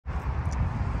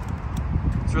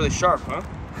It's really sharp, huh?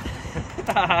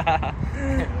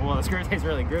 Well, the skirt tape's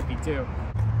really grippy too.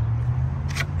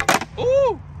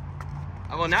 Ooh! Oh,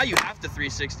 well, now you have to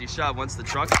 360 shove once the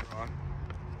truck's on.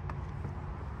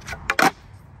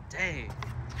 Dang.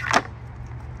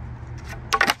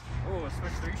 Oh, a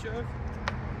switch 3 shove?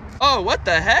 Oh, what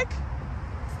the heck?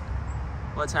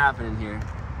 What's happening here?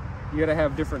 You gotta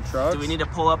have different trucks. Do we need to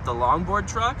pull up the longboard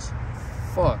trucks?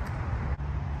 Fuck.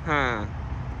 Huh.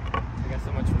 I got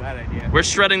so much for that idea. We're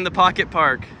shredding the pocket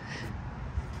park.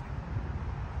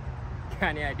 Got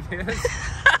any ideas?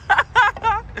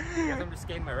 I'm just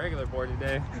skating my regular board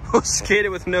today. We'll skate it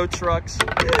with no trucks.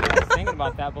 I was thinking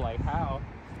about that, but like, how?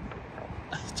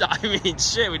 I mean,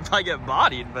 shit, we'd probably get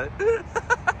bodied, but...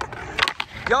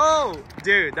 Yo!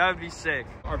 Dude, that would be sick.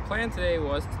 Our plan today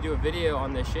was to do a video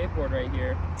on this skateboard right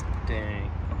here. Dang.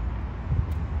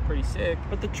 Pretty sick.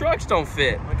 But the trucks don't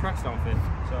fit. My trucks don't fit,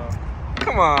 so...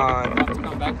 Come on. I'll have to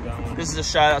come back to that one. This is a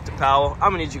shout out to Powell.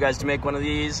 I'm gonna need you guys to make one of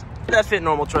these that fit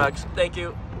normal trucks. Thank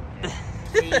you.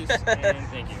 Please and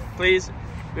thank you. Please.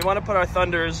 We want to put our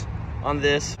Thunders on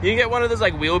this. You can get one of those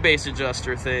like wheelbase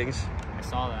adjuster things. I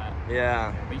saw that.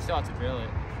 Yeah. But you still have to drill it.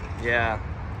 Yeah.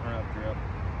 I don't have to drill.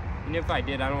 And if I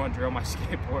did, I don't want to drill my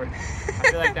skateboard.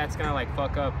 I feel like that's gonna like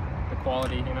fuck up the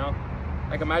quality, you know?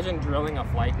 Like imagine drilling a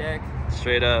flight deck.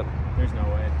 Straight up. There's no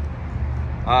way.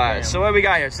 Alright, Damn. so what we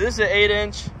got here? So this is an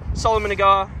 8-inch Solomon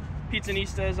Agaw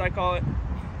Pizzanista, as I call it.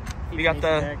 We got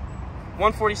the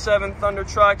 147 Thunder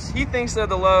trucks. He thinks they're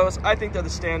the lows. I think they're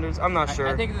the standards. I'm not sure.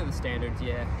 I think they're the standards,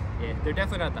 yeah. Yeah, they're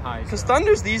definitely not the highs. Because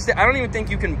Thunders these days, I don't even think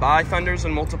you can buy Thunders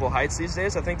in multiple heights these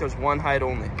days. I think there's one height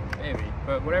only. Maybe,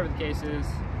 but whatever the case is,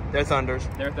 they're Thunders.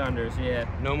 they're Thunders, yeah.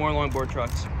 No more longboard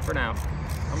trucks. For now.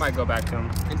 I might go back to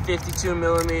them. And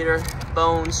 52mm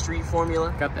Bone Street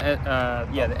Formula. Got the,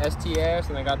 yeah, the STS,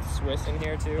 and I got the Swiss in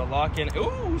here too. The lock-in.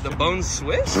 Ooh, the Bone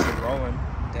Swiss? Rolling.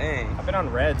 Dang. I've been on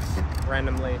reds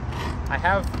randomly. I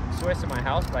have Swiss in my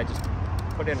house, but I just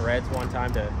put in reds one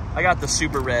time to I got the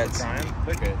Super Reds. try them.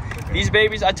 They're good. They're good. These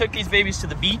babies, I took these babies to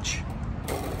the beach,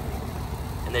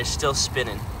 and they're still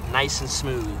spinning, nice and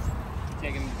smooth.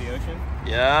 Taking them to the ocean?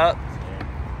 Yeah.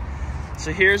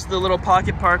 So here's the little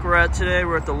pocket park we're at today.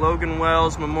 We're at the Logan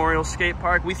Wells Memorial Skate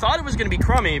Park. We thought it was gonna be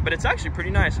crummy, but it's actually pretty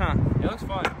nice, huh? It looks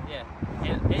fun, yeah.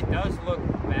 It does look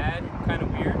bad, kind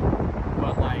of weird,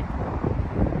 but like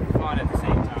fun at the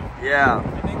same time. Yeah.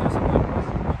 I think there's some like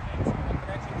things that could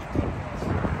actually be good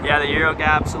for us. Yeah, the Euro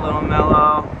Gap's a little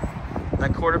mellow.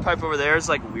 That quarter pipe over there is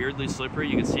like weirdly slippery.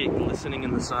 You can see it glistening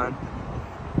in the sun.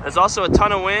 There's also a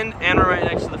ton of wind, and we're right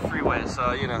next to the freeway,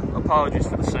 so, you know, apologies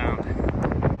for the sound.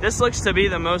 This looks to be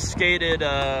the most skated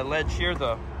ledge here,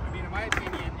 though. I mean, in my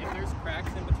opinion, if there's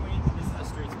cracks in between, this is a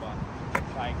straight spot.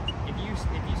 Like, if you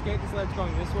skate this ledge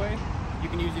going this way, you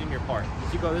can use it in your park.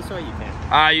 If you go this way, you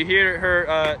can't.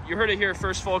 You heard it here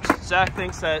first, folks. Zach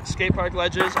thinks that skate park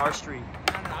ledges are street.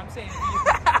 No, I'm saying if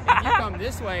you come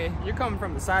this way, you're coming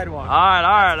from the sidewalk. All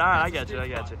right. I get you.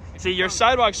 See, you're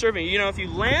sidewalk surfing. You know, if you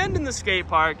land in the skate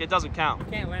park, it doesn't count. You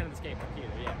can't land in the skate park either,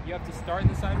 yeah. You have to start in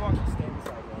the sidewalk and stay in the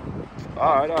sidewalk.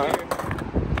 All right.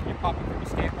 You're popping from the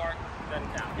skate park,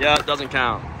 doesn't count. Yeah, it doesn't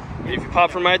count. If you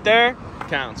pop from right there, it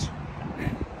counts.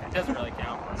 It doesn't really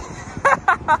count.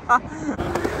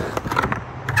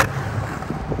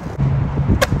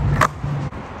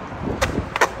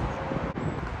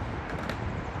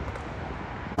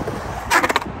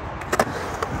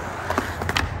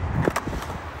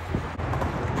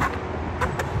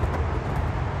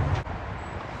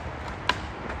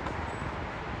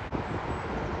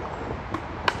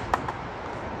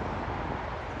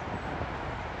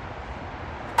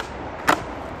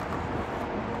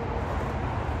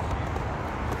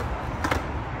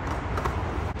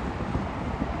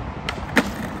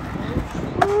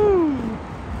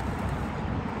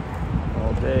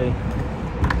 All day.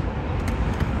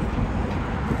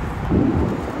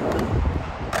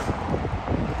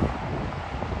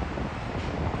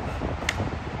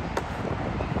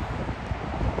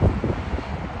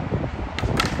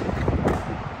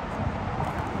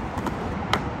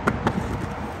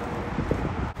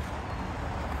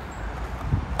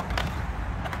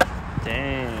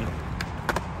 Dang.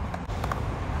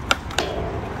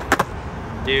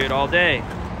 Dude, all day.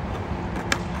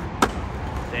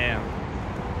 Damn.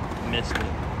 Missed it.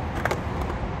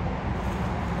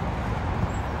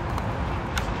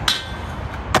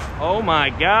 Oh my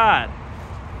God.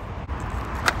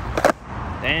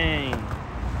 Dang.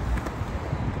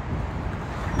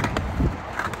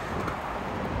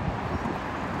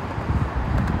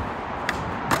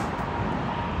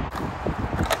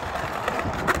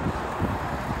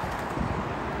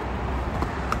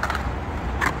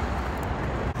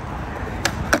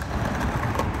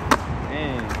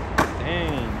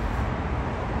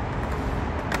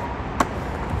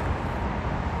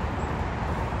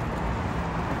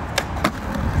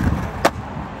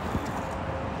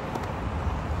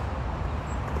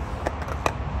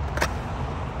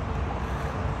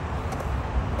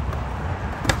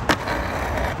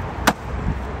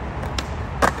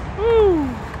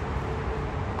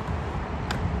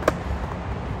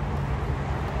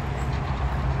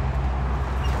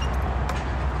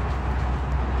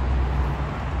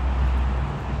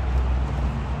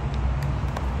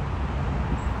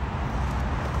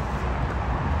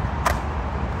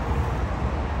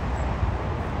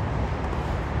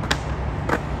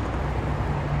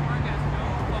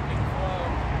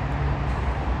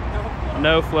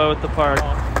 No flow at the park.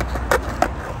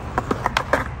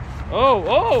 Oh,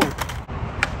 oh!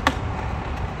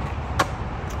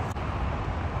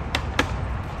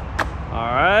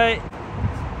 All right.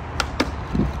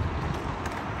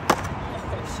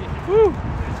 Oh, shit. Woo!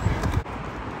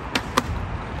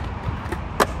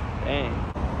 Dang.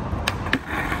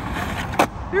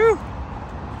 Whew.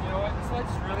 You know what? This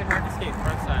ledge's really hard to skate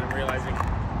front side, I'm realizing.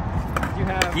 You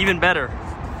have Even better.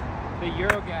 the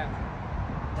Euro gap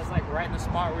that's like right in the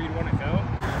spot where you'd want to go.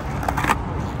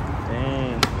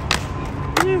 Dang.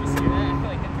 You see that? I feel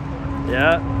like hit the corner.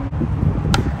 Yeah.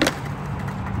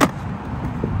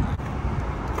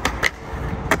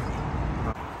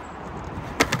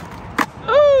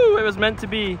 Ooh, it was meant to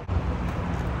be.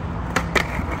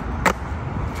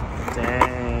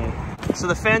 Dang. So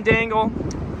the Fandangle,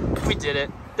 we did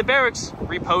it. The Barracks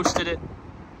reposted it.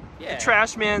 Yeah. The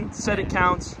Trash Man said it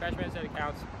counts. Trash Man said it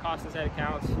counts. Costin said it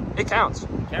counts. It counts.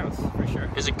 It counts, for sure.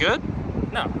 Is it good?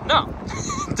 No. No.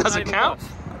 Does Not it even count?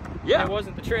 close. Yeah. It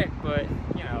wasn't the trick, but,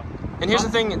 you know. And here's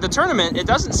the thing, the tournament, it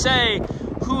doesn't say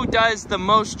who does the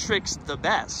most tricks the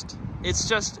best. It's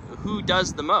just who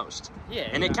does the most. Yeah.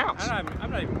 And it counts. I'm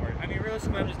not even worried. I mean,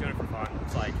 realistically, I'm just doing it for fun.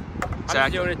 It's like,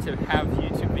 Exactly. I'm just doing it to have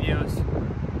YouTube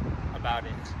videos about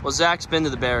it. Well, Zach's been to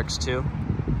the Barracks too.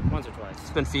 Once or twice. It's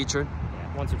been featured.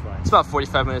 Yeah, once or twice. It's about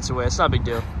 45 minutes away. It's not a big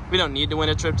deal. We don't need to win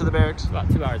a trip to the Barracks. It's about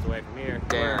 2 hours away from here.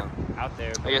 Damn. We're out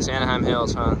there. I guess Anaheim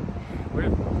Hills, huh?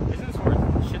 Isn't this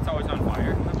where shit's always on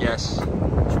fire? Yes.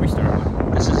 Should we start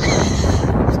one? This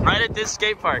is right at this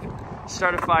skate park.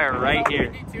 Start a fire right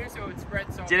here. Too, so it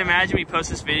spreads so Didn't imagine we post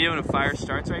this video and a fire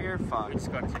starts right here? Fuck. We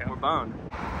just go to jail. We're boned.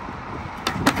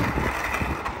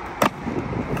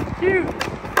 Phew.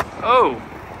 Oh.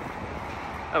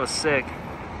 That was sick.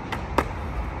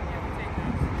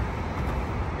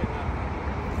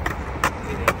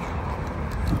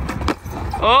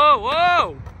 Oh,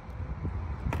 whoa!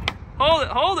 Hold it,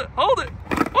 hold it, hold it!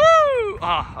 Woo!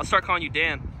 Ah, I'll start calling you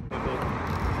Dan.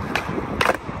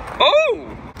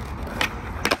 Oh!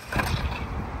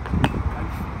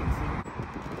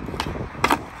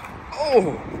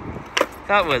 Oh!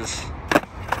 That was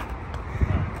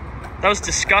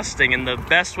disgusting in the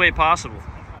best way possible.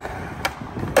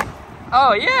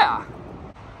 Oh, yeah!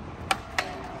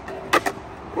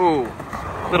 Ooh,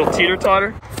 little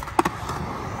teeter-totter.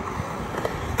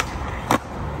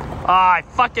 Ah, I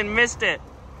fucking missed it.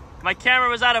 My camera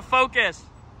was out of focus.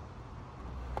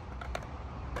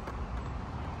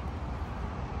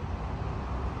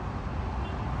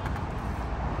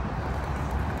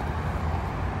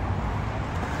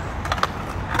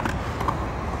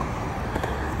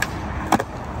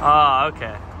 Ah,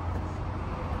 okay.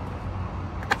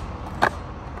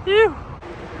 Phew.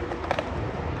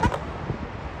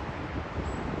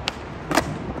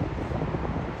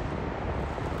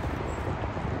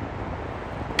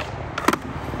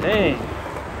 Dang.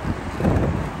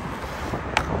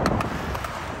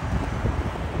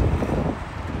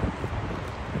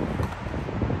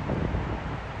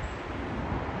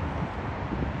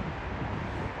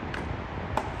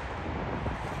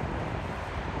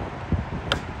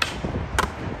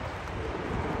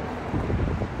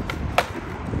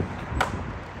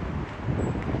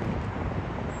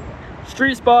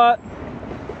 Street spot.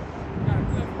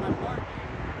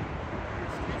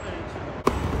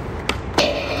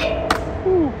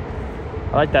 Ooh.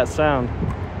 I like that sound.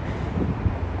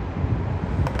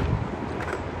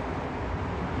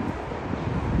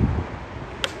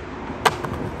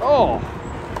 Oh.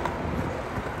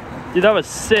 Dude, that was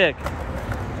sick.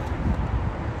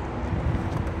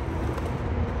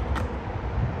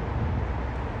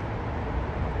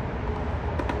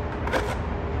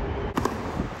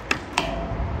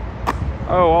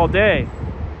 Oh, all day.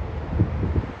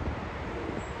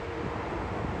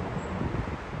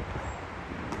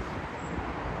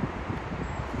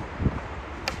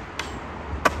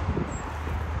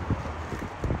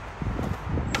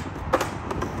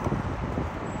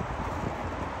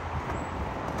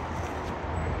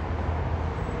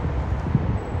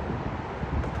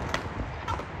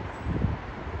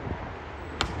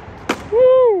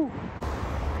 Woo!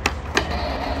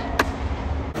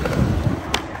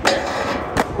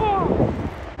 Whoa.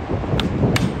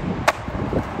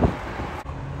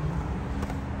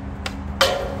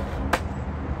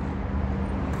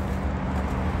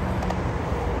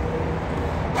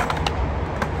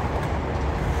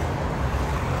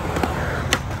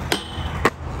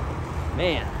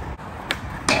 Man.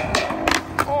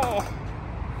 Oh.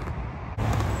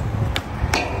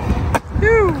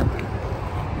 Phew.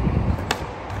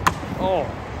 Oh.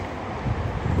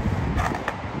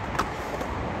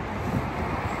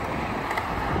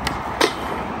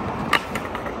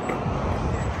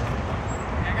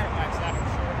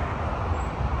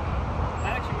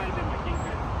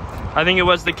 I think it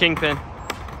was the Kingpin.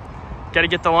 Got to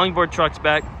get the longboard trucks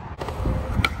back.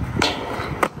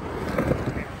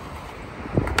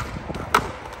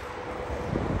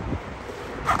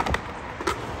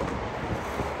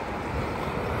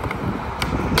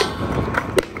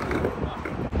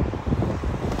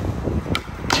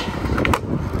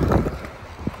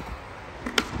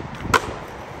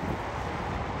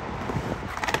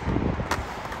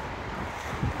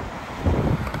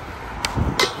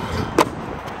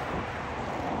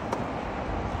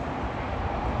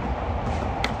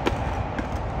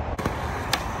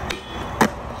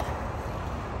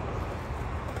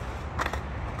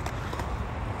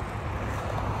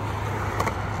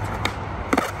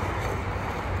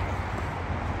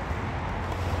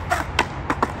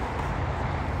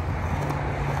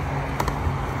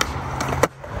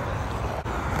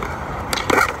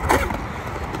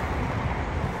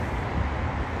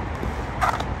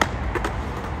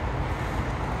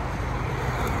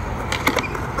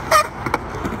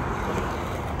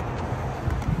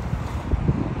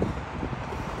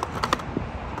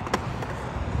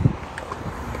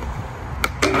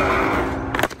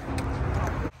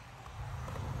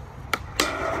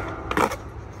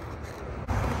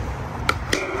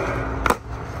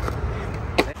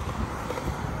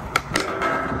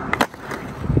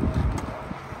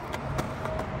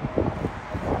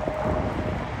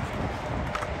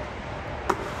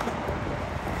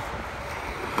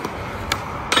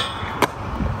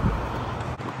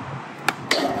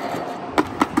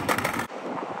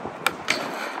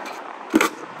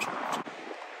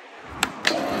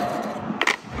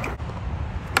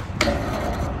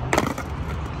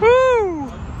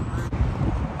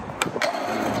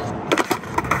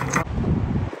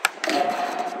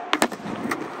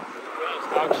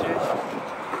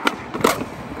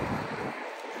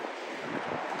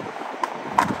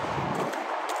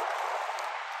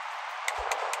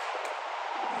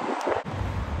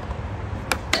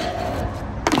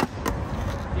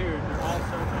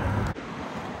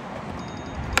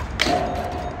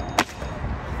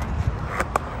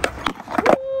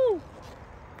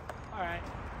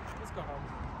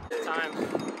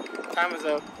 Time is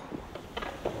up.